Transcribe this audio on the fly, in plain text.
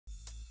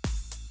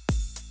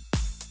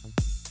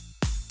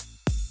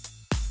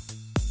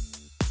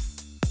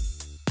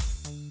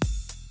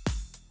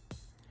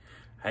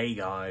Hey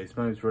guys,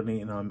 my name's Rodney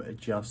and I'm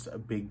just a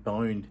big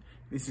boned.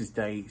 This is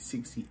day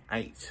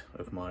 68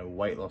 of my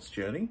weight loss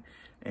journey,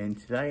 and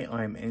today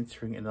I'm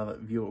answering another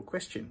viewer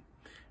question.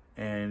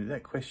 And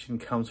that question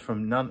comes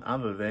from none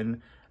other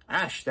than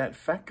Ash, that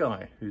fat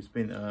guy, who's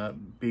been a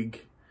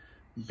big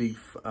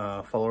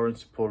follower and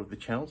supporter of the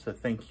channel. So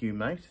thank you,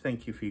 mate.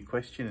 Thank you for your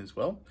question as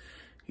well.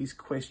 His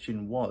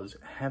question was,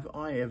 have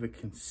I ever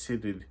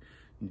considered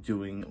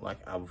doing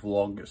like a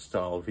vlog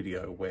style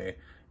video where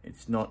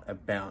it's not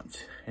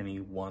about any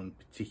one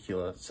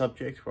particular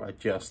subject, where I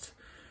just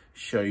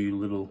show you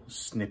little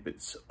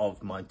snippets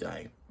of my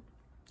day?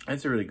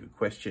 That's a really good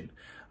question,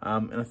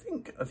 and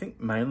I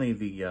think mainly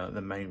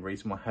the main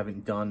reason why I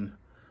haven't done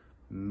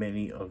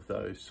many of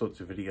those sorts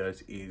of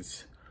videos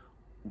is,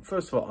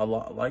 first of all,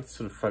 I like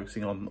sort of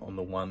focusing on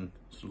the one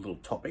sort of little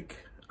topic.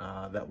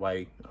 That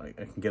way I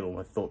can get all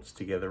my thoughts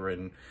together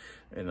and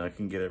I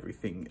can get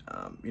everything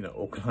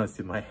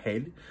organized in my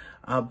head.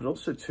 But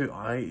also too,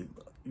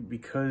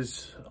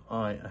 because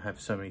I have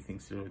so many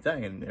things to do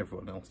today, and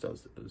everyone else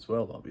does as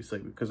well, obviously,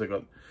 because I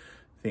got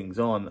things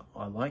on,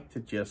 I like to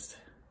just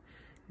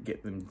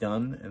get them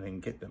done and then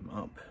get them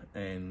up,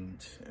 and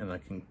I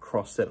can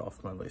cross that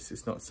off my list.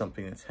 It's not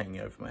something that's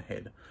hanging over my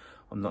head.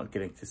 I'm not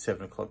getting to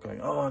 7 o'clock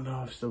going, oh no,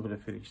 I've still got to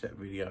finish that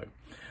video.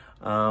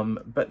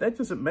 But that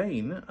doesn't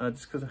mean,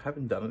 just because I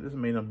haven't done it, doesn't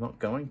mean I'm not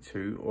going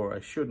to, or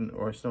I shouldn't,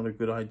 or it's not a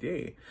good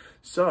idea.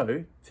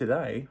 So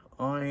today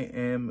I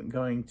am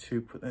going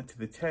to put that to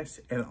the test,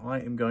 and I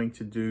am going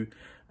to do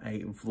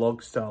a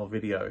vlog style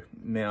video.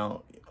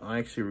 Now, I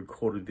actually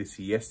recorded this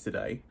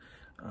yesterday,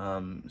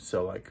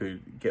 so I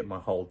could get my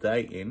whole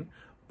day in.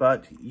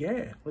 But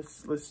yeah,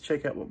 let's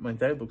check out what my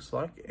day looks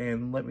like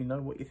and let me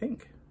know what you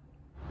think.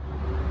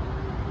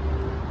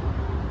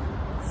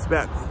 It's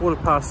about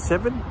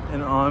 7:15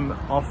 and I'm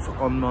off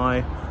on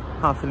my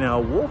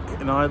half-an-hour walk,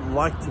 and I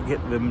like to get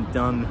them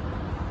done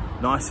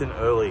nice and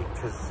early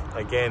because,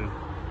 again,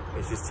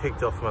 it's just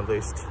ticked off my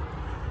list.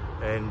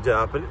 And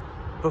but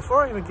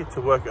before I even get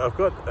to work, I've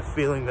got a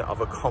feeling that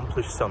I've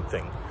accomplished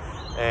something,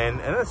 and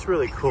that's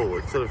really cool.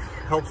 It sort of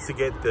helps to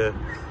get the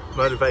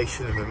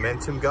motivation and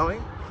momentum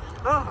going.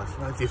 It's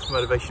an idea for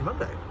Motivation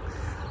Monday.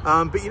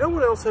 But you know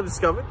what else I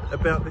discovered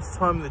about this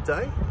time of the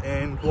day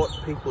and what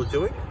people are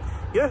doing?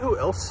 You know who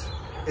else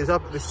is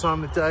up at this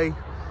time of the day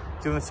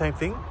doing the same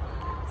thing?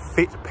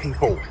 Fit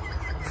people.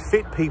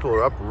 Fit people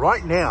are up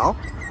right now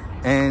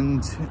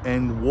and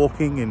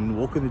walking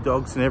the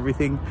dogs and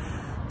everything,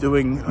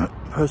 doing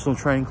personal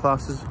training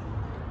classes.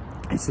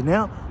 And so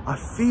now I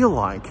feel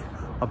like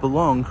I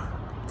belong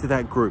to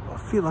that group. I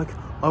feel like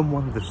I'm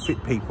one of the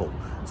fit people.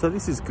 So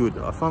this is good.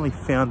 I finally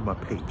found my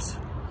peeps.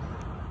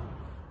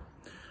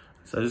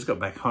 So I just got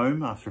back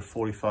home after a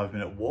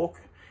 45-minute walk,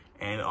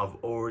 and I've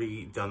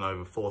already done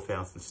over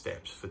 4,000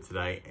 steps for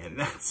today, and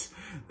that's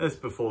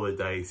before the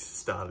day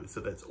started, so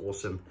that's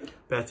awesome.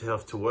 About to head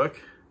off to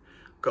work.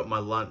 Got my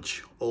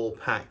lunch all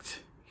packed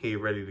here,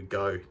 ready to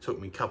go. Took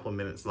me a couple of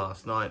minutes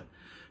last night.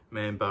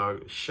 Man bar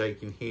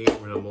shake in here,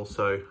 and I'm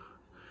also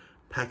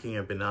packing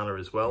a banana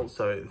as well.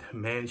 So the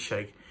man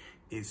shake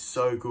is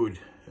so good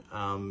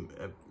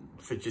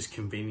for just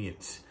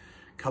convenience.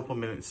 Couple of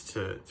minutes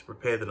to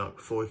prepare the night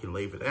before. You can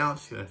leave it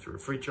out, you don't have to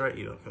refrigerate,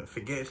 you're not going to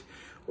forget.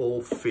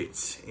 All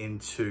fits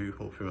into,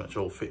 well, pretty much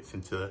all fits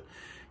into the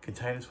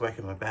containers. Whack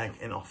in my bag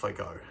and off I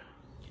go.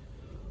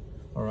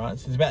 All right,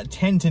 so it's about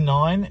 10 to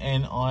 9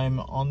 and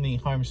I'm on the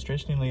home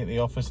stretch, nearly at the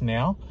office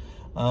now.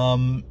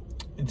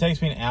 It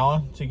takes me an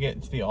hour to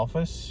get to the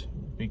office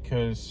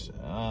because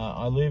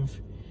I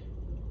live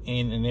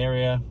in an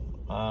area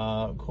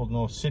called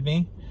North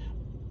Sydney,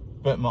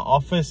 but my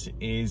office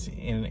is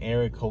in an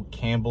area called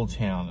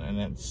Campbelltown, and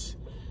it's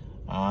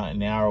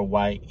an hour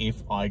away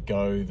if I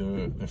go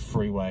the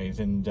freeways.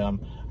 And I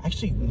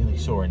actually nearly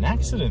saw an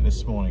accident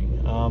this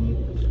morning.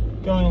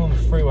 Going along the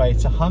freeway,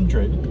 it's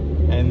 100,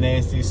 and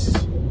there's this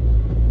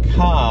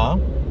car,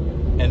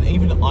 and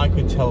even I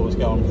could tell it was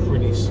going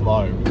pretty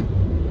slow.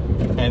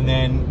 And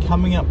then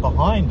coming up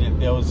behind it,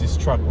 there was this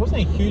truck. It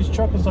wasn't a huge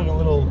truck, it was like a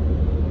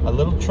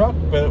little truck,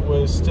 but it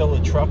was still a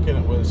truck, and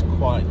it was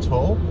quite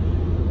tall.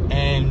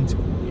 And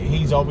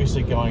he's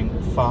obviously going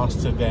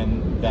faster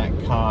than that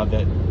car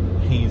that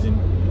he's in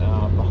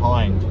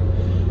behind.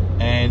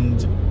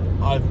 And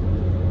I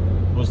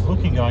was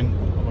looking going,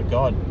 oh my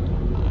God,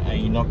 are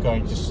you not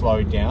going to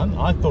slow down?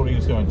 I thought he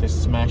was going to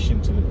smash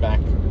into the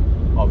back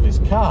of his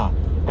car.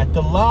 At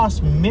the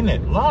last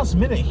minute,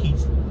 he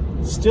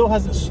still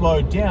hasn't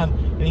slowed down,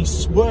 and he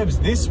swerves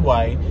this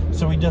way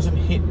so he doesn't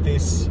hit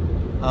this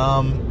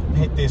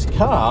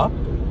car,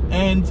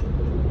 and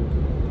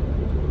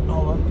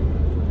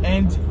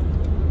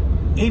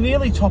he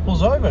nearly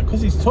topples over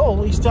because he's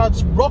tall. He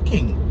starts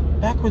rocking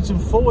backwards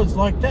and forwards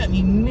like that, and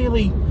he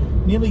nearly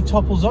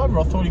topples over.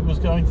 I thought he was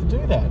going to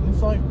do that. And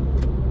it's like,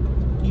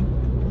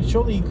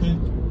 surely you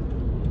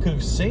could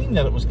have seen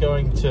that it was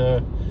going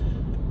to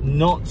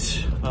not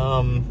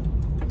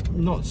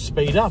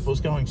speed up. It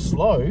was going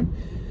slow.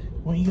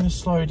 Were you going to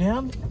slow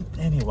down?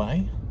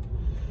 Anyway,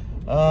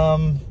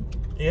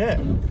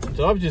 yeah,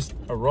 so I've just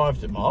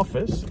arrived at my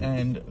office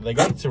and the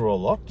gates are all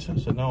locked,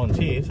 so no one's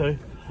here. So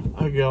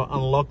I go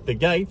unlock the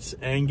gates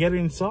and get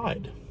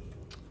inside.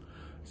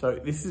 So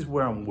this is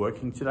where I'm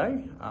working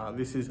today.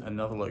 This is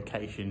another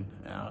location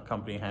our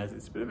company has.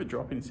 It's a bit of a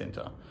drop-in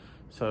center.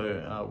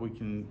 So we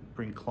can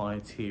bring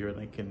clients here and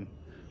they can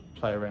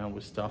play around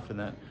with stuff and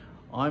that.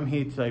 I'm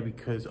here today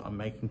because I'm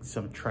making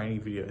some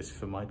training videos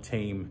for my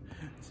team.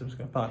 So I'm just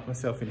gonna park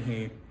myself in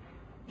here.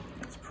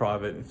 It's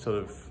private, it's sort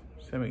of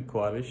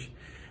semi-quietish,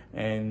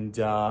 and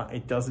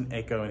it doesn't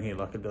echo in here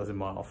like it does in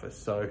my office.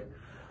 So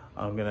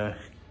I'm gonna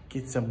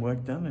get some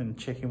work done and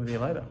check in with you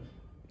later.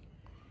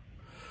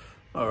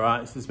 All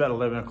right, so it's about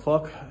 11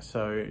 o'clock.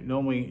 So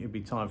normally it'd be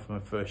time for my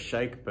first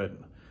shake, but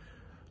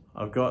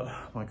I've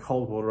got my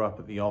cold water up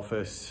at the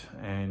office.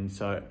 And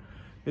so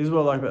this is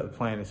what I like about the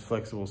plan, it's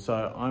flexible. So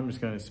I'm just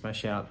going to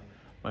smash out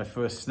my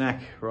first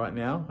snack right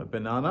now, a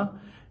banana.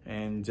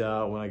 And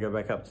when I go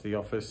back up to the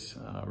office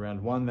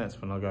around 1,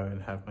 that's when I'll go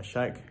and have my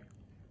shake.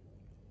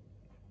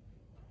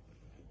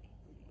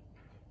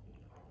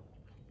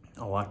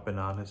 I like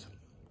bananas.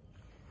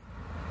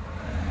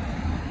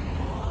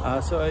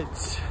 So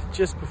it's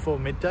just before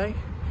midday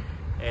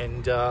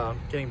and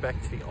getting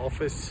back to the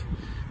office.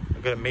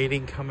 I've got a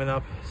meeting coming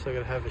up, so I've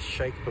got to have a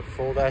shake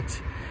before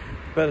that.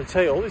 But I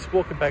tell you, all this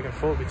walking back and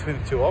forth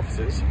between the two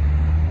offices,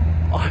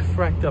 I've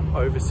racked up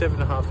over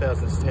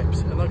 7,500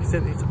 steps. And like I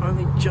said, it's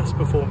only just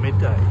before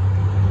midday.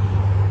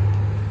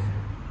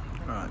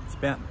 All right, it's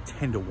about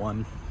 10 to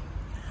 1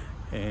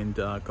 and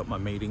I've got my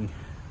meeting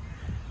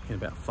in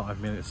about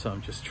 5 minutes. So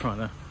I'm just trying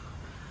to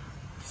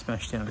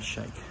smash down a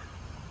shake.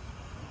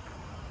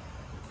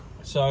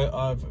 So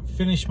I've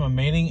finished my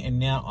meeting and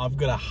now I've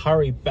got to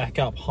hurry back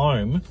up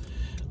home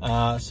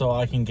so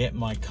I can get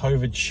my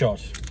COVID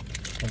shot.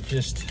 I've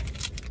just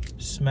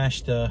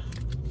smashed a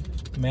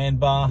man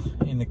bar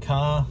in the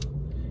car,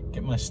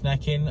 get my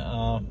snack in.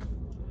 I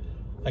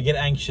get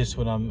anxious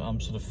when I'm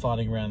sort of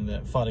fighting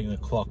the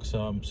clock, so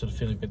I'm sort of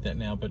feeling a bit that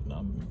now, but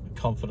I'm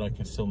confident I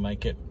can still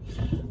make it.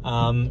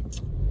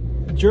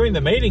 During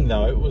the meeting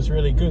though, it was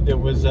really good. There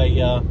was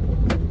a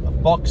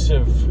box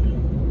of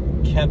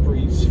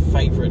Cadbury's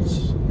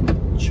Favourites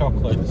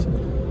chocolates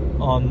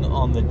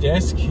on the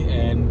desk,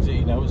 and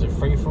you know, it was a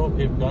free-for-all,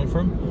 people going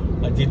for them.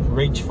 I didn't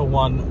reach for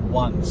one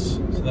once,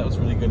 so that was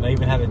really good. And I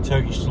even had a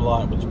Turkish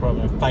Delight, which is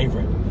probably my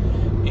favourite,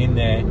 in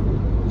there,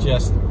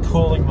 just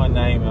calling my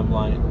name. I'm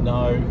like,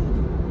 no,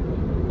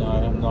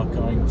 I'm not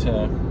going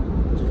to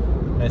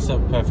mess up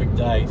a perfect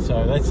day.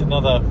 So that's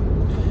another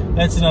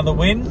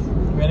win.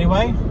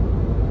 Anyway,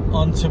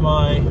 onto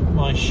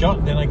my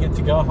shot, then I get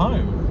to go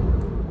home.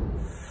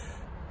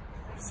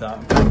 So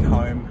back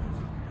home,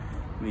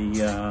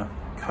 the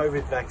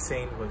COVID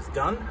vaccine was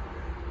done,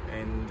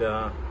 and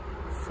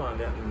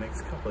find out in the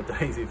next couple of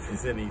days if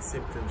there's any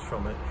symptoms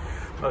from it.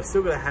 But I've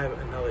still got to have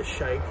another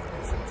shake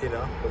and some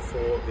dinner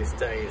before this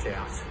day is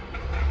out.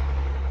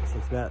 So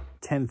it's about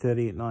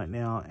 10:30 at night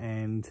now,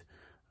 and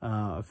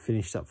I've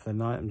finished up for the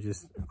night. I'm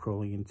just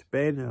crawling into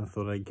bed, and I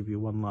thought I'd give you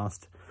one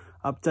last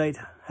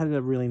update. Had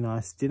a really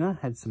nice dinner,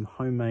 had some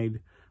homemade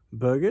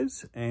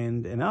burgers,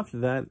 and after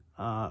that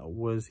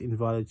was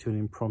invited to an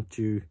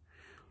impromptu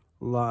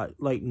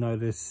late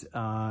notice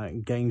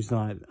games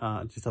night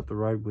just up the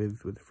road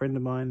with a friend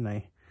of mine.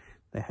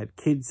 They had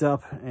kids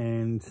up,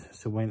 and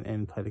so went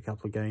and played a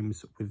couple of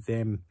games with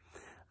them,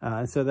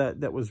 and so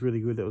that was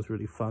really good. That was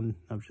really fun.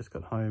 I've just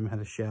got home, had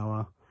a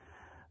shower.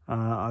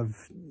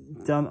 I've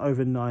done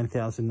over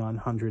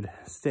 9,900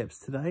 steps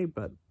today,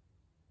 but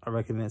I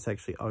reckon that's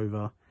actually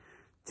over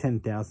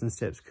 10,000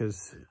 steps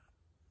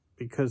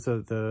because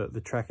of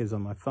the trackers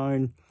on my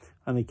phone.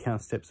 I only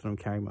count steps that I'm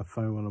carrying my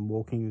phone when I'm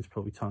walking. There's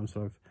probably times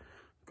that I've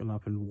gone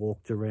up and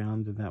walked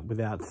around and that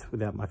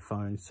without my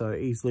phone. So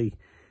easily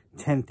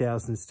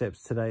 10,000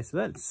 steps today. So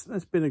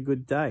that's been a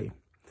good day.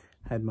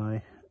 Had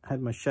my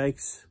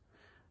shakes,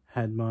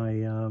 had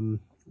my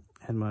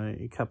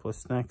couple of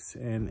snacks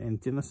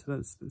and dinner.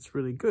 So that's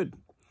really good.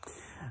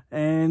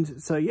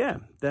 And so yeah,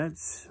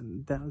 that's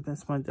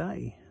my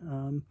day.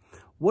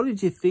 What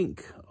did you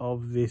think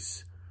of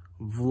this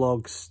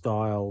vlog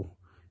style,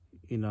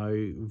 you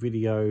know,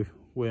 video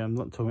where I'm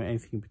not talking about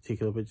anything in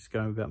particular, but just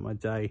going about my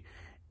day?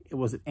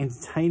 Was it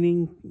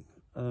entertaining?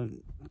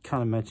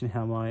 Can't imagine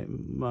how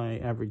my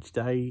average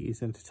day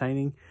is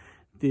entertaining.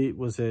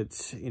 Was it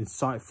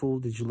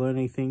insightful? Did you learn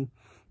anything?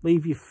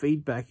 Leave your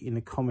feedback in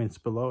the comments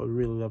below. I'd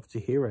really love to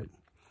hear it.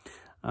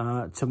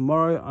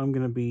 Tomorrow I'm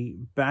going to be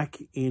back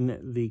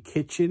in the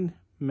kitchen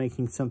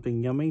making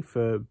something yummy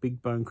for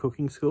Big Bone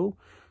Cooking School,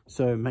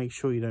 so make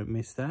sure you don't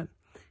miss that.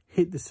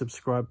 Hit the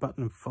subscribe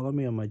button and follow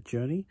me on my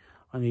journey.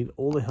 I need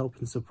all the help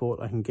and support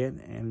I can get,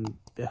 and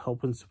the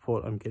help and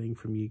support I'm getting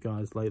from you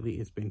guys lately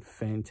has been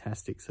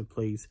fantastic. So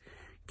please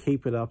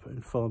keep it up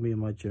and follow me on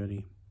my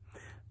journey.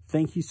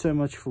 Thank you so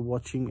much for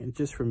watching, and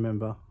just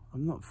remember,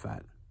 I'm not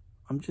fat.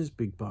 I'm just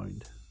big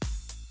boned.